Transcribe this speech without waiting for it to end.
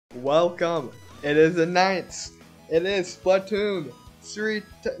Welcome. It is the 9th. It is Splatoon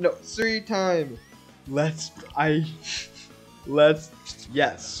 3 time. Let's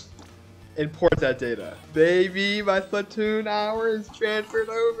yes. Import that data. Baby, my Splatoon hour is transferred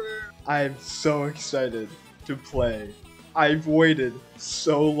over. I am so excited to play. I've waited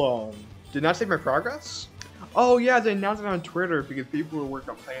so long. Did not save my progress? Oh yeah, they announced it on Twitter because people were working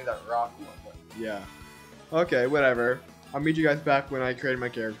on playing that rock one. Yeah. Okay, whatever. I'll meet you guys back when I create my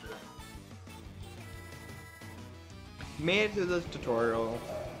character. Made it to this tutorial.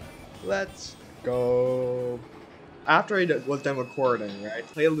 Let's go. After I was done recording, right, I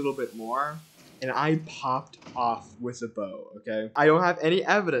played a little bit more, and I popped off with a bow, okay? I don't have any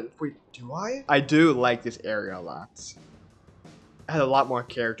evidence. Wait, do I? I do like this area a lot. It has a lot more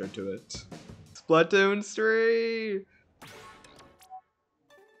character to it. Splatoon 3!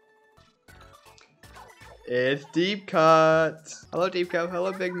 It's Deep Cut. Hello, Deep Cut.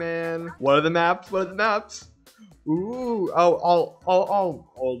 Hello, big man. What are the maps? What are the maps? Ooh, oh,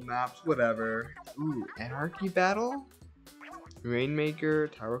 all old maps, whatever. Ooh, Anarchy Battle? Rainmaker,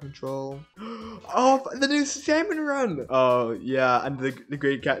 Tower Control. Oh, the new Salmon Run! Oh, yeah, and the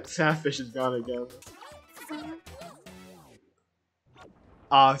Great Cat Catfish is gone again.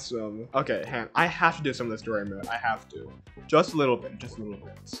 Awesome. Okay, I have to do some of the story mode. I have to. Just a little bit. Just a little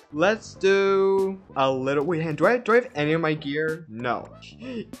bit. Let's do a little. Wait, do I have any of my gear? No.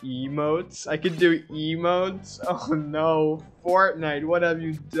 Emotes? I could do emotes? Oh no. Fortnite, what have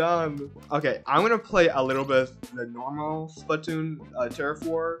you done? Okay, I'm gonna play a little bit of the normal Splatoon Turf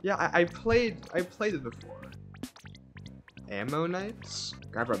War. Yeah, I played it before. Ammo nights?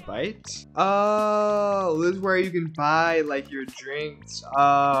 Grab a bite? Oh, this is where you can buy like your drinks.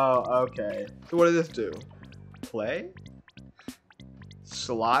 Oh, okay. So what does this do? Play?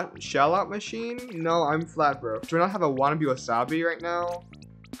 Slot? Shell out machine? No, I'm flat broke. Do I not have a wannabe wasabi right now?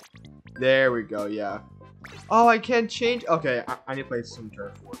 There we go, yeah. Oh, I can't change. Okay, I need to play some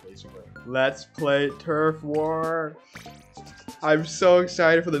Turf War basically. Let's play Turf War. I'm so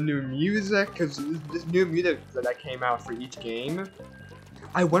excited for the new music, because this new music that came out for each game.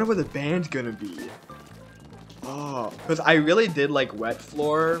 I wonder what the band's gonna be. Oh, because I really did like Wet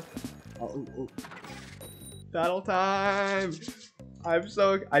Floor. Oh. Battle time! I've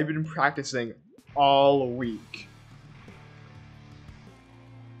been practicing all week.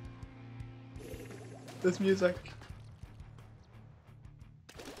 This music.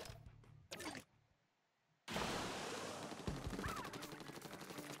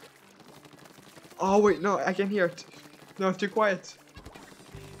 Oh wait, no, I can't hear it. No, it's too quiet.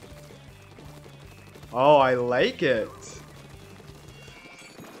 Oh, I like it.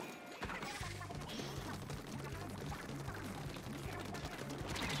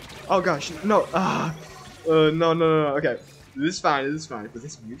 Oh gosh, no. No. Okay, this is fine. But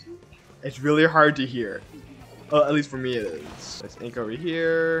this music, it's really hard to hear. At least for me it is. Let's ink over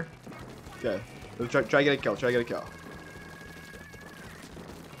here. Okay, let's try to get a kill.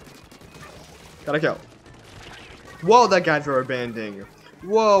 Got a kill. Whoa, that guy's rubber banding.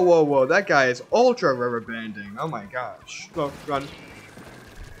 Whoa, that guy is ultra rubber banding. Oh my gosh. Go, run.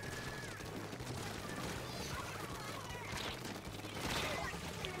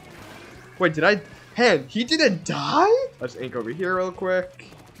 Wait, he didn't die? Let's ink over here real quick.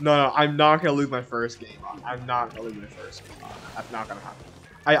 No, I'm not gonna lose my first game. That's not gonna happen.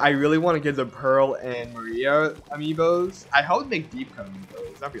 I really want to get the Pearl and Maria amiibos. I hope they make Deep Cut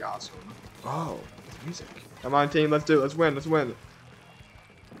amiibos. That'd be awesome. Oh, it's music. Come on, team. Let's do it. Let's win.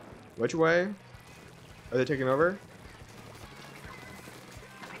 Which way? Are they taking over?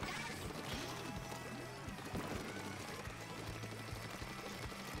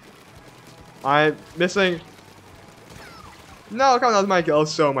 I'm missing. No, come on, that was my kill. Oh,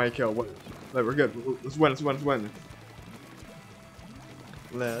 so my kill. Wait, we're good. Let's win.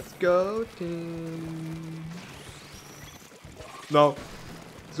 Let's go, team. No.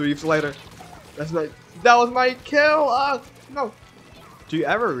 Sweeps later. That was my kill! No. Do you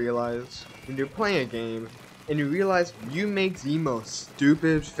ever realize when you're playing a game and you realize you make the most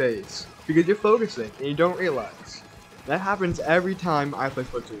stupid face because you're focusing and you don't realize? That happens every time I play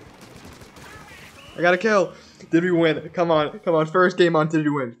Splatoon. I got a kill. Did we win? Come on. First game on, did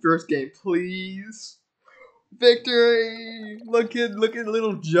we win? First game, please. Victory! Look at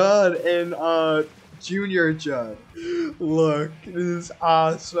little Judd and Junior Judd. Look, this is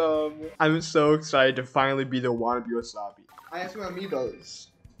awesome. I'm so excited to finally be the wannabe wasabi. I have some amiibos.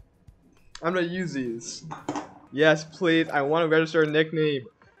 I'm gonna use these. Yes, please. I want to register a nickname.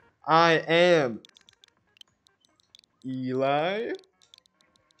 I am Eli.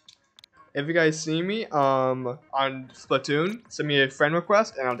 if you guys see me on Splatoon, send me a friend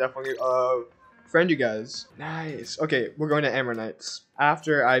request, and I'll definitely friend you guys. Nice. Okay, we're going to Ember Knights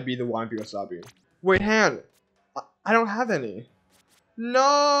after I beat the Wannabe Wasabi. Wait, hand. I don't have any. No,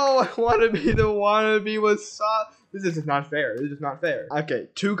 I want to be the Wannabe Wasabi. This is not fair. This is not fair. Okay,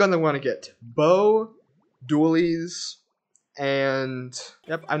 2 guns I want to get: bow, dualies, and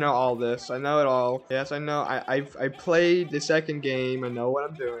yep, I know all this. I know it all. Yes, I know. I played the second game. I know what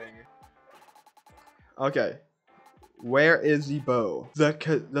I'm doing. Okay, where is the bow?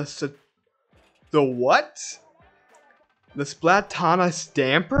 The what? The Splatana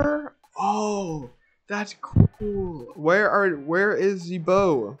Stamper? Oh, that's cool. Where is the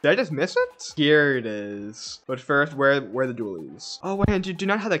bow? Did I just miss it? Here it is. But first, where the dualies? Oh wait, do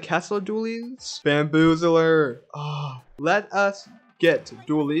not have the Kessler dualies? Bamboozler. Oh, let us get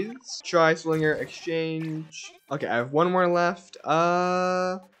dualies. Tri-slinger exchange. Okay, I have 1 more left.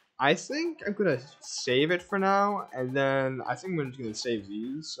 I think I'm gonna save it for now, and then I think I'm just gonna save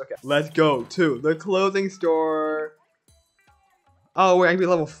these. Okay, let's go to the clothing store. Oh wait, I can be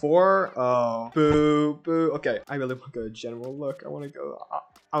level 4. Oh, boo, boo. Okay, I really want to go to general look. I want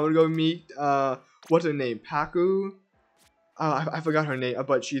to go meet what's her name? Paku. I forgot her name,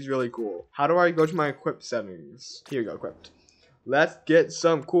 but she's really cool. How do I go to my equip settings? Here we go, equipped. Let's get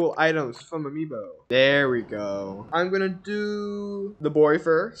some cool items from Amiibo. There we go. I'm gonna do the boy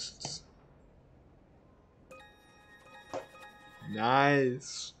first.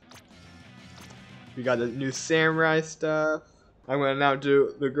 Nice. We got the new samurai stuff. I'm gonna now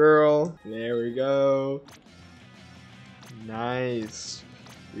do the girl. There we go. Nice.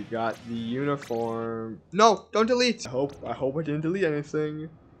 We got the uniform. No, don't delete. I hope I didn't delete anything.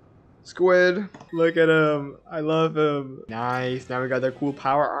 Squid, look at him. I love him. Nice. Now we got the cool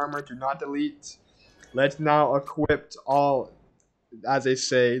power armor. Do not delete. Let's now equip all, as they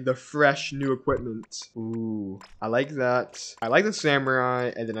say, the fresh new equipment. Ooh, I like that. I like the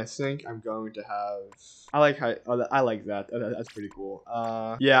samurai, and then I think I'm going to have. I like that. That's pretty cool.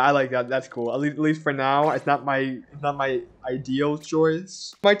 Yeah, I like that. That's cool. At least for now, it's not my ideal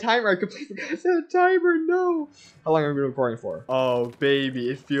choice. My timer, I completely forgot to set a timer. No. How long have we been recording for? Oh baby,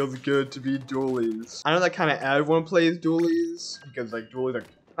 it feels good to be dualies. I know that kind of everyone plays dualies because like dualies are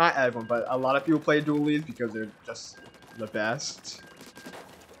not everyone, but a lot of people play dualies because they're just the best.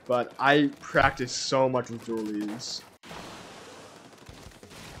 But I practice so much with dualies.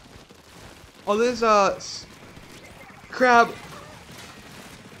 Oh, there's a crab.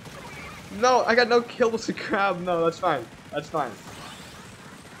 No, I got no kills with crab. No, that's fine. That's fine.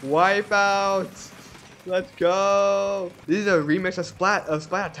 Wipe out. Let's go. This is a remix of Splat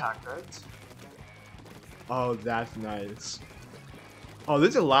Attack, right? Oh, that's nice. Oh,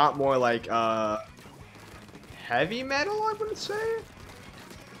 this is a lot more like heavy metal, I would say.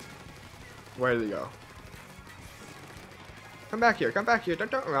 Where did he go? Come back here, come back here.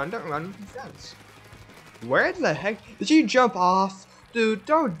 Don't run, don't run. Defense. Where the heck did you jump off? Dude,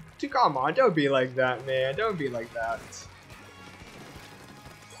 come on, don't be like that, man. Don't be like that.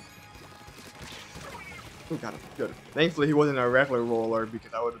 Oh, got him. Good. Thankfully, he wasn't a regular roller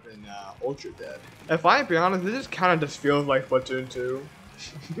because I would have been ultra dead. If I'm being honest, this just kind of just feels like Splatoon 2.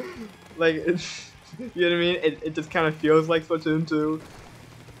 Like, you know what I mean? It just kind of feels like Splatoon 2.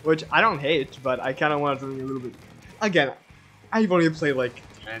 Which I don't hate, but I kind of want something a little bit. Again, I've only played like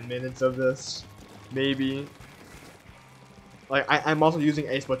 10 minutes of this, maybe. Like I'm also using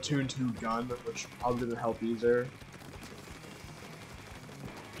a Splatoon 2 gun, which probably doesn't help either.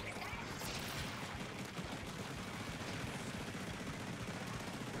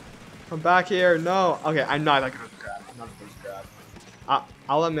 Come back here! No. Okay, I'm not that good with crab. I'm not good with crab.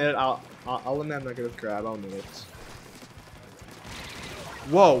 I'll admit it. I'll admit I'm not good with crab. I'll admit it.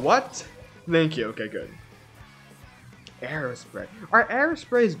 Whoa, what? Thank you. Okay, good. Aerospray. Are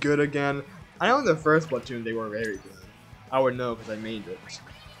Aerosprays good again? I know in the first Splatoon they were very good. I would know because I made it.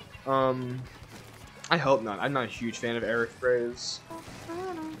 I hope not. I'm not a huge fan of Aerosprays.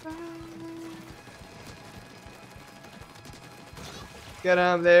 Get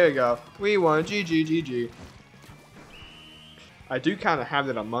him. There you go. We won. GG, GG. I do kind of have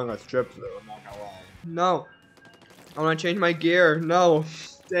that Among Us trip though. I'm not gonna lie. No. I want to change my gear. No.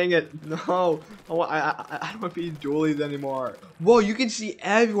 Dang it. No. I don't want to be dualies anymore. Whoa, you can see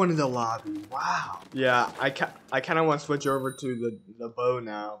everyone in the lobby. Wow. Yeah, I kind of want to switch over to the bow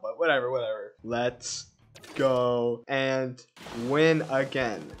now. But whatever. Let's go and win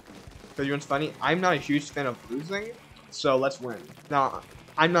again. Because you know what's funny? I'm not a huge fan of losing. So let's win. Now,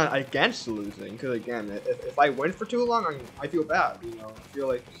 I'm not against losing. Because again, if I win for too long, I feel bad. You know, I feel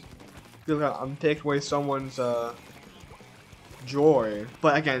like I'm taking away someone's joy.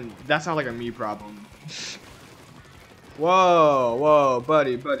 But again, that's not like a me problem. Whoa, whoa,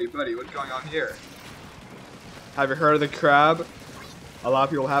 buddy, buddy, buddy, what's going on here? Have you heard of the crab? A lot of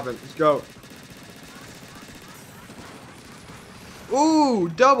people haven't. Let's go. Ooh,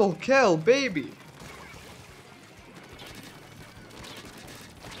 double kill, baby.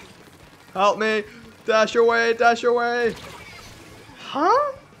 Help me. Dash away, dash away.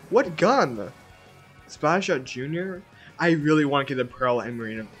 Huh? What gun? Splash Shot Jr.? I really want to get the Pearl and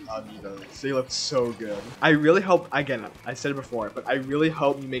Marina amiibos. They look so good. I really hope, again, I said it before, but I really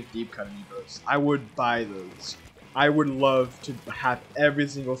hope you make deep cut amiibos. I would buy those. I would love to have every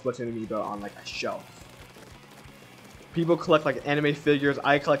single Splatoon amiibo on like a shelf. People collect like anime figures.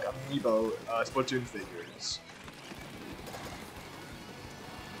 I collect amiibo Splatoon figures.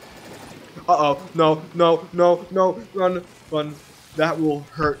 Uh-oh. No, no, no, no. Run, run. That will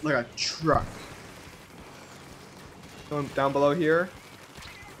hurt like a truck. Going down below here.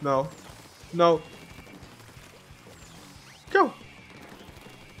 No. No. Go.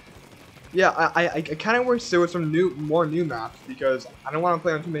 Yeah, I kind of wish there was some more new maps because I don't want to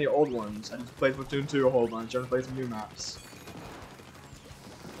play on too many old ones. I just played Splatoon 2 a whole bunch. I want to play some new maps.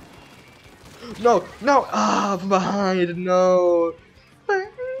 No, no, ah, from behind, no.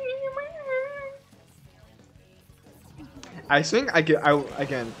 I think again,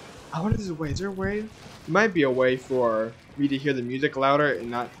 I wonder if there's a way. Is there a way? There might be a way for me to hear the music louder and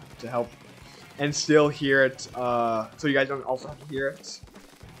not to help, and still hear it, so you guys don't also have to hear it.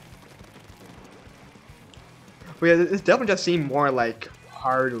 But yeah, this definitely just seemed more like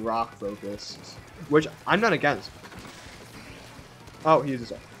hard rock focused, which I'm not against. Oh, he uses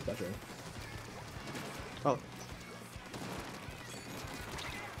that. That's right. Oh.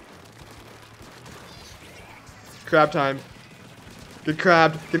 Crab time. Good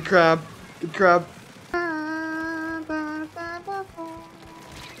crab. Good crab. Good crab.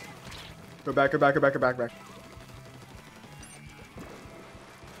 Go back, go back, go back, go back, back.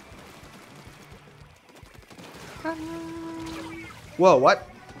 Whoa, what?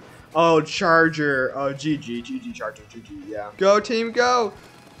 Oh, Charger. Oh, GG, Charger, GG, yeah. Go, team, go!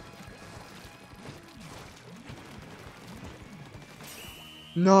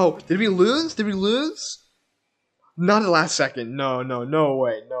 No, did we lose? Did we lose? Not at the last second. No, no, no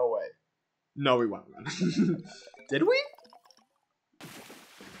way, no way. No, we won. Did we?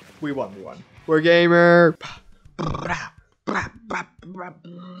 We won, we won. We're gamer.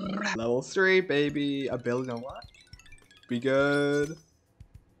 Level 3, baby. Ability on what? Be good.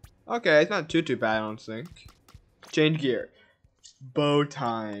 Okay, it's not too bad, I don't think. Change gear. Bow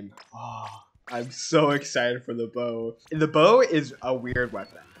time. Oh, I'm so excited for the bow. The bow is a weird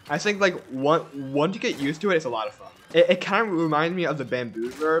weapon. I think like once you get used to it, it's a lot of fun. It kind of reminds me of the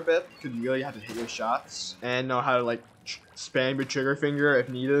bamboozler a bit, because you really have to hit your shots and know how to like spam your trigger finger if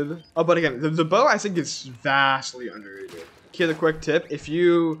needed. Oh, but again, the bow I think is vastly underrated. Here's a quick tip: if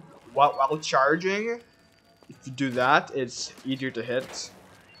you while charging, if you do that, it's easier to hit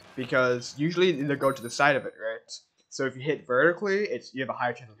because usually they go to the side of it, right? So if you hit vertically, you have a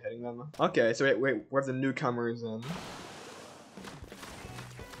higher chance of hitting them. Okay, so wait, where's the newcomers in?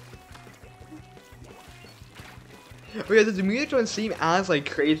 But yeah, the music doesn't seem as like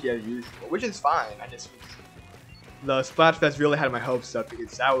crazy as usual, which is fine. The Splatfest really had my hopes up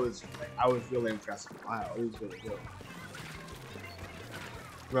because I was really impressed. Wow, it was really good.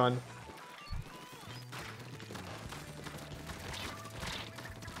 Run.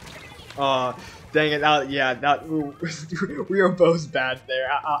 Dang it! Yeah, we were both bad there.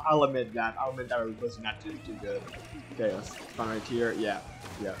 I'll admit that. I'll admit that we was not too good. Okay, let's find right here. Yeah.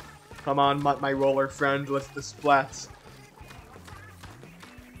 Come on, my roller friend. Let's the splats.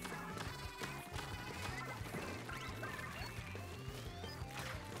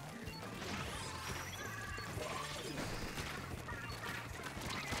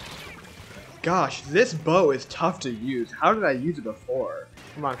 Gosh, this bow is tough to use. How did I use it before?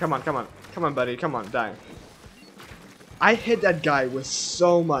 Come on, come on, come on. Come on, buddy. Come on, die. I hit that guy with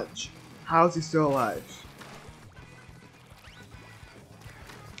so much. How is he still alive?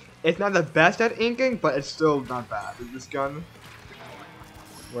 It's not the best at inking, but it's still not bad. Is this gun?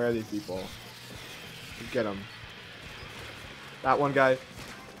 Where are these people? Get them. That one guy.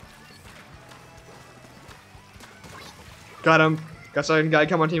 Got him. Got second guy.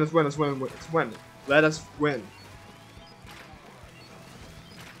 Come on, team. Let's win. Let's win. Let's win. Let us win.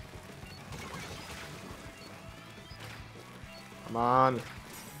 Come on.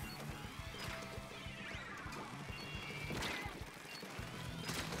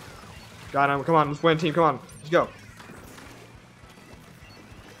 Got him. Come on. Let's win, team. Come on. Let's go.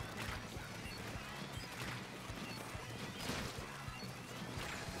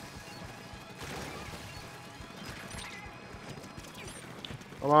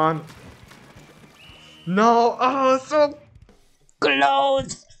 on. No. Oh, so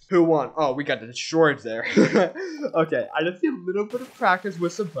close. Who won? Oh, we got destroyed there. Okay, I just need a little bit of practice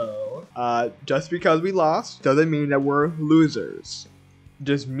with the bow. Just because we lost doesn't mean that we're losers. It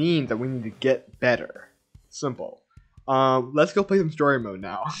just means that we need to get better. Simple. Let's go play some story mode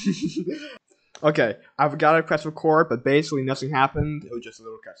now. Okay, I've got to press record, but basically nothing happened. It was just a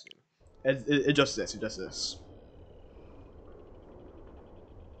little cutscene. It just this.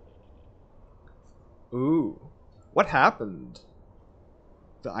 Ooh, what happened?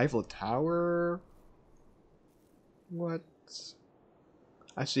 The Eiffel Tower? What?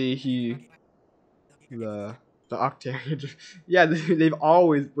 I see the Octarians. Yeah, they've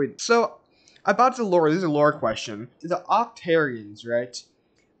always, wait. So, about the lore, this is a lore question. The Octarians, right?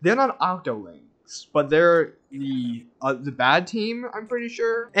 They're not Octolings, but they're the bad team, I'm pretty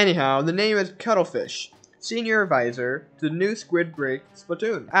sure. Anyhow, the name is Cuttlefish, Senior Advisor to the new Squid Break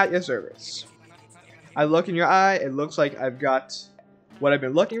Splatoon, at your service. I look in your eye, it looks like I've got what I've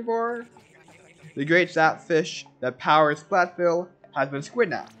been looking for. The great sapfish that powers Splatville has been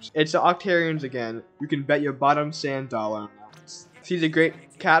squidnapped. It's the Octarians again. You can bet your bottom sand dollar on that. See the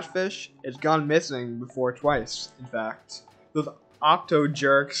great catfish? It's gone missing before twice, in fact. Those Octo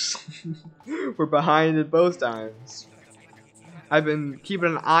jerks were behind it both times. I've been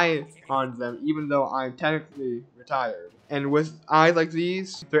keeping an eye on them even though I'm technically retired. And with eyes like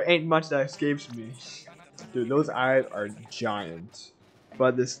these, there ain't much that escapes me. Dude, those eyes are giant.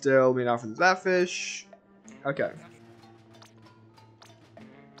 But there's still being offered that fish. Okay.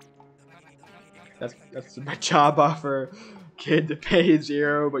 That's my job offer. Kid to pay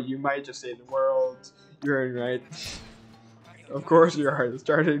 0, but you might just save the world. You're in, right? Of course you are.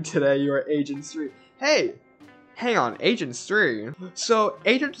 Starting today, you are Agent 3. Hey! Hang on, Agent 3? So,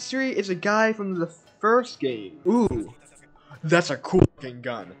 Agent 3 is a guy from the first game. Ooh. That's a cool looking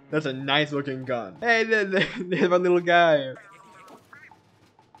gun. That's a nice looking gun. Hey, there's my little guy.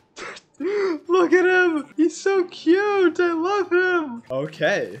 Look at him! He's so cute! I love him!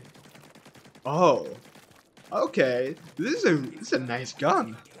 Okay. Oh. Okay. This is a nice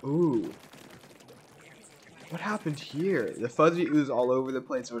gun. Ooh. What happened here? The fuzzy ooze all over the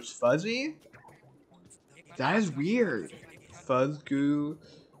place. So it's fuzzy? That is weird. Fuzz goo.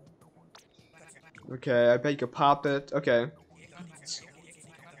 Okay, I bet you could pop it. Okay.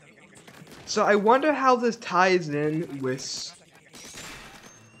 So I wonder how this ties in with...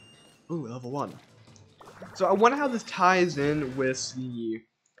 Ooh, level 1. So I wonder how this ties in with the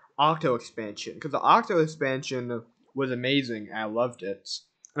Octo expansion. Because the Octo expansion was amazing and I loved it.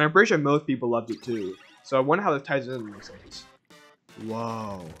 And I'm pretty sure most people loved it too. So I wonder how this ties in with things.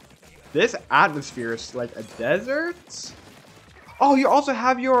 Whoa. This atmosphere is like a desert? Oh, you also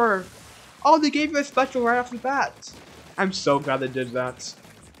have your... Oh, they gave you a special right off the bat. I'm so glad they did that.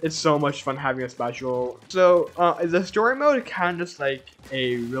 It's so much fun having a special. So, the story mode is kind of just like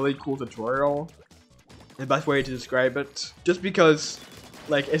a really cool tutorial. The best way to describe it. Just because,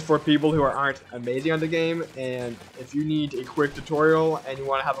 like, it's for people who aren't amazing on the game. And if you need a quick tutorial and you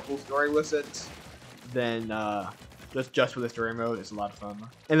want to have a cool story with it, then, just for the story mode, it's a lot of fun.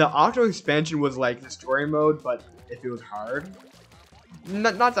 And the Octo expansion was like the story mode, but if it was hard.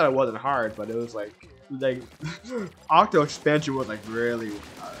 Not that it wasn't hard, but it was like Octo expansion was like really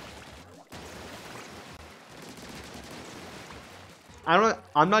hard.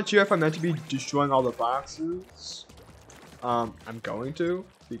 I'm not sure if I'm meant to be destroying all the boxes. I'm going to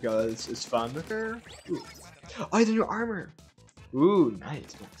because it's fun. Ooh. Oh, the new armor. Ooh,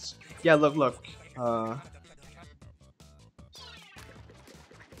 nice. Yeah, look.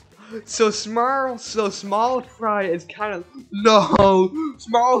 So small fry is kind of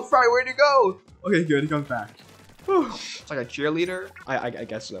small fry. Where'd you go? Okay, good. He comes back. Whew. It's like a cheerleader. I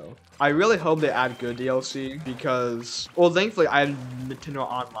guess so. I really hope they add good DLC because, well, thankfully I had Nintendo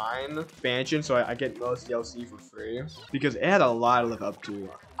Online expansion, so I get most DLC for free because it had a lot to live up to.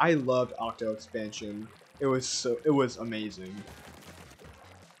 I loved Octo expansion. It was amazing.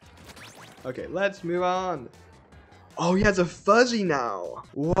 Okay, let's move on. Oh, he has a fuzzy now.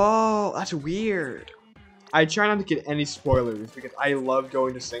 Whoa, that's weird. I try not to get any spoilers because I love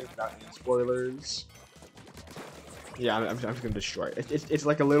going to sync without any spoilers. Yeah, I'm just gonna destroy it. It's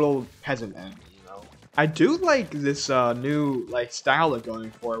like a little peasant end, you know. I do like this new like style they're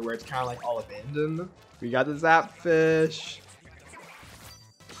going for, where it's kind of like all abandoned. We got the Zapfish.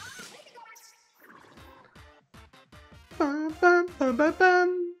 Bum, bum, bum, bum,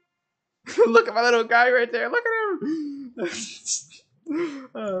 bum. Look at my little guy right there. Look at him.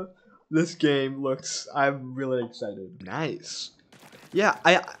 This game looks. I'm really excited. Nice. Yeah,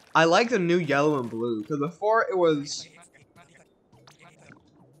 I like the new yellow and blue because before it was.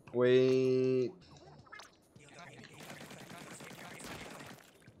 Wait.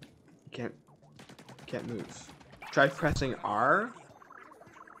 Can't move. Try pressing R.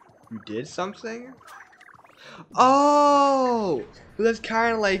 You did something? Oh! That's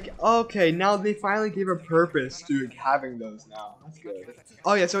kind of like, okay, now they finally gave a purpose to having those now. That's good.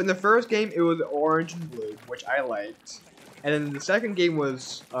 Oh yeah, so in the first game, it was orange and blue, which I liked. And then the second game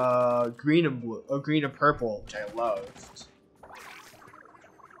was green and blue, green and purple, which I loved.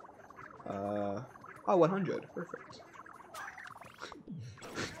 Oh, 100. Perfect.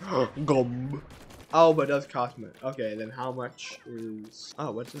 Gum. Oh, but it does cost me. Okay, then how much is...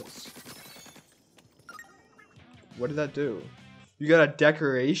 Oh, what's this? What did that do? You got a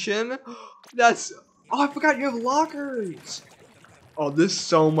decoration? That's... Oh, I forgot you have lockers! Oh, there's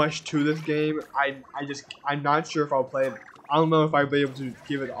so much to this game. I'm not sure if I'll play it. I don't know if I'll be able to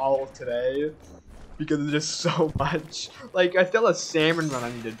give it all today. Because there's just so much. Like, I still have a salmon run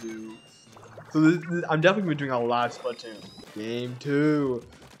I need to do. So I'm definitely going to be doing a lot of Splatoon. Game 2.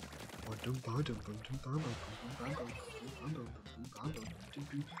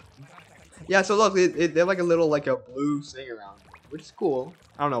 Yeah, so look, they have like a little like a blue thing around, which is cool.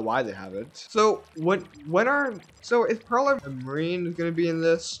 I don't know why they have it. So is Pearl and Marine gonna be in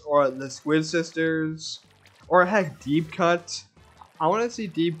this, or the Squid Sisters, or heck, Deep Cut? I want to see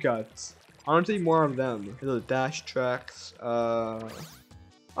Deep Cuts. I want to see more of them. The dash tracks.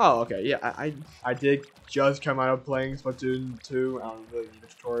 Oh, okay, yeah, I did just come out of playing Splatoon 2. I don't really need a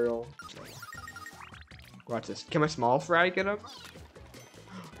tutorial. Watch this. Can my small fry get up?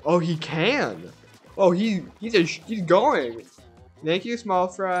 Oh, he can. Oh, he's going. Thank you, small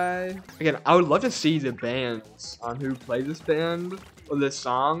fry. Again, I would love to see the bands on who plays this band or this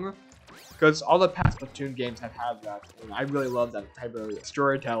song, because all the past Splatoon games have had that, and I really love that type of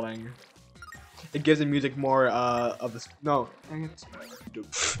storytelling. It gives the music more of the no.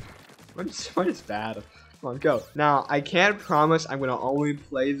 What is bad? Come on, go. Now, I can't promise I'm gonna only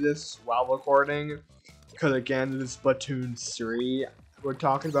play this while recording, because again, this is Splatoon 3 we're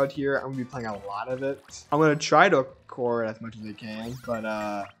talking about here. I'm gonna be playing a lot of it. I'm gonna try to record as much as I can, but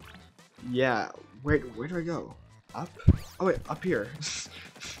yeah. Wait, where do I go? Up? Oh wait, up here.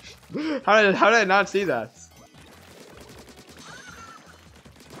 How did I not see that?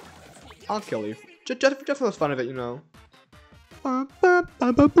 I'll kill you. Just for the fun of it, you know. Oh,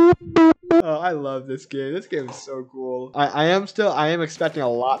 I love this game. This game is so cool. I am expecting a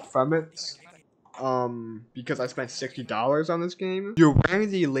lot from it. Because I spent $60 on this game. You're wearing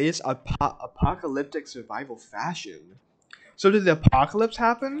the latest apocalyptic survival fashion. So did the apocalypse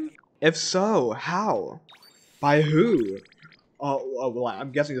happen? If so, how? By who? Oh well,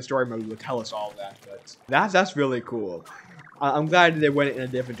 I'm guessing the story mode will tell us all that, but that's really cool. I'm glad they went in a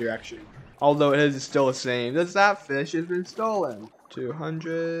different direction. Although it is still the same. That fish has been stolen.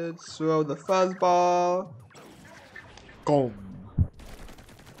 200. Throw the fuzzball. Gom.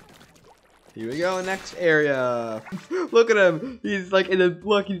 Here we go, next area. Look at him. He's like in my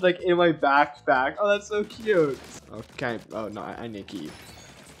backpack. Oh, that's so cute. Okay. Oh no, I need a key.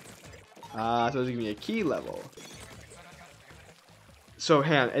 So it's giving me a key level. So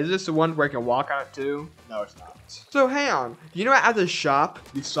hang on, is this the one where I can walk on it too? No, it's not. So hang on, you know at the shop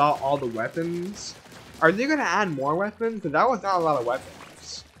you saw all the weapons? Are they gonna add more weapons? Because that was not a lot of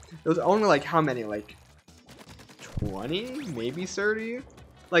weapons. It was only like how many? Like 20? Maybe 30?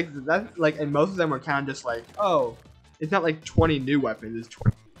 Like that, like, and most of them were kind of just like, oh, it's not like 20 new weapons, it's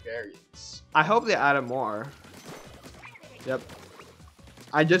 20 variants. I hope they added more. Yep.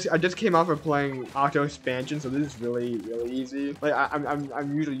 I just came off of playing Octo Expansion, so this is really easy. Like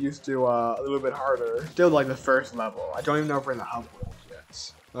I'm usually used to a little bit harder. Still like the first level. I don't even know if we're in the hub world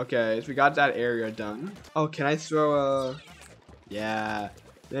yet. Okay, so we got that area done. Oh, can I throw a? Yeah.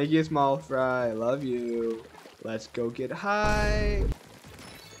 Thank you, small fry. I love you. Let's go get high.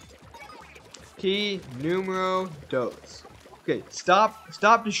 Key numero dos. Okay,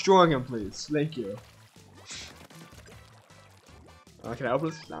 stop destroying him, please. Thank you. Can I open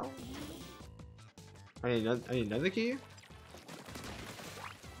this now? I need another key.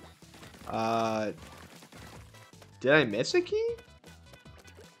 Did I miss a key?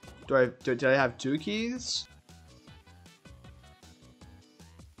 Did I have 2 keys?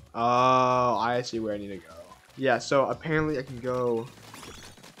 Oh, I see where I need to go. Yeah, so apparently I can go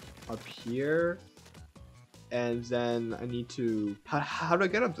up here, and then I need to. How do I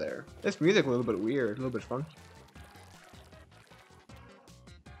get up there? This music a little bit weird, a little bit funky.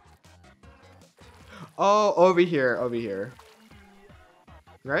 Oh, over here.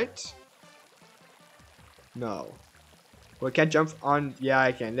 Right? No. Well, I can't jump on. Yeah,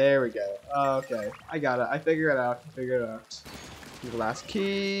 I can. There we go. Okay, I got it. I figured it out. The last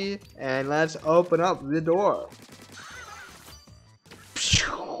key, and let's open up the door.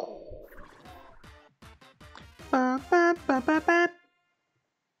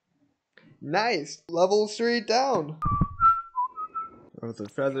 Nice, level 3 down. With the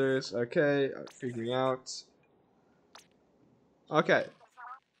feathers, okay, figuring out. Okay.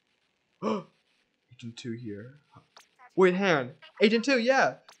 Agent 2 here. Wait, hang on. Agent 2,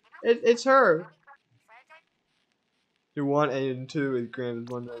 yeah, it's her. You want Agent 2 is granted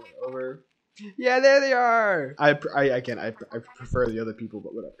one over. Yeah, there they are. I prefer the other people,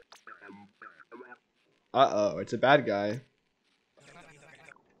 but whatever. Uh-oh, it's a bad guy.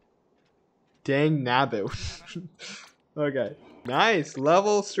 Dang nabbit. Okay. Nice.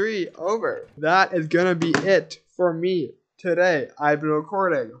 Level 3 over. That is gonna be it for me today. I've been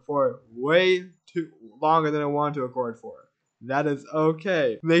recording for way too longer than I wanted to record for. That is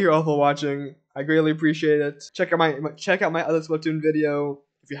okay. Thank you all for watching. I greatly appreciate it. Check out my other Splatoon video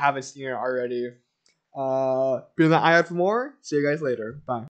if you haven't seen it already. Be on the eye out for more. See you guys later. Bye.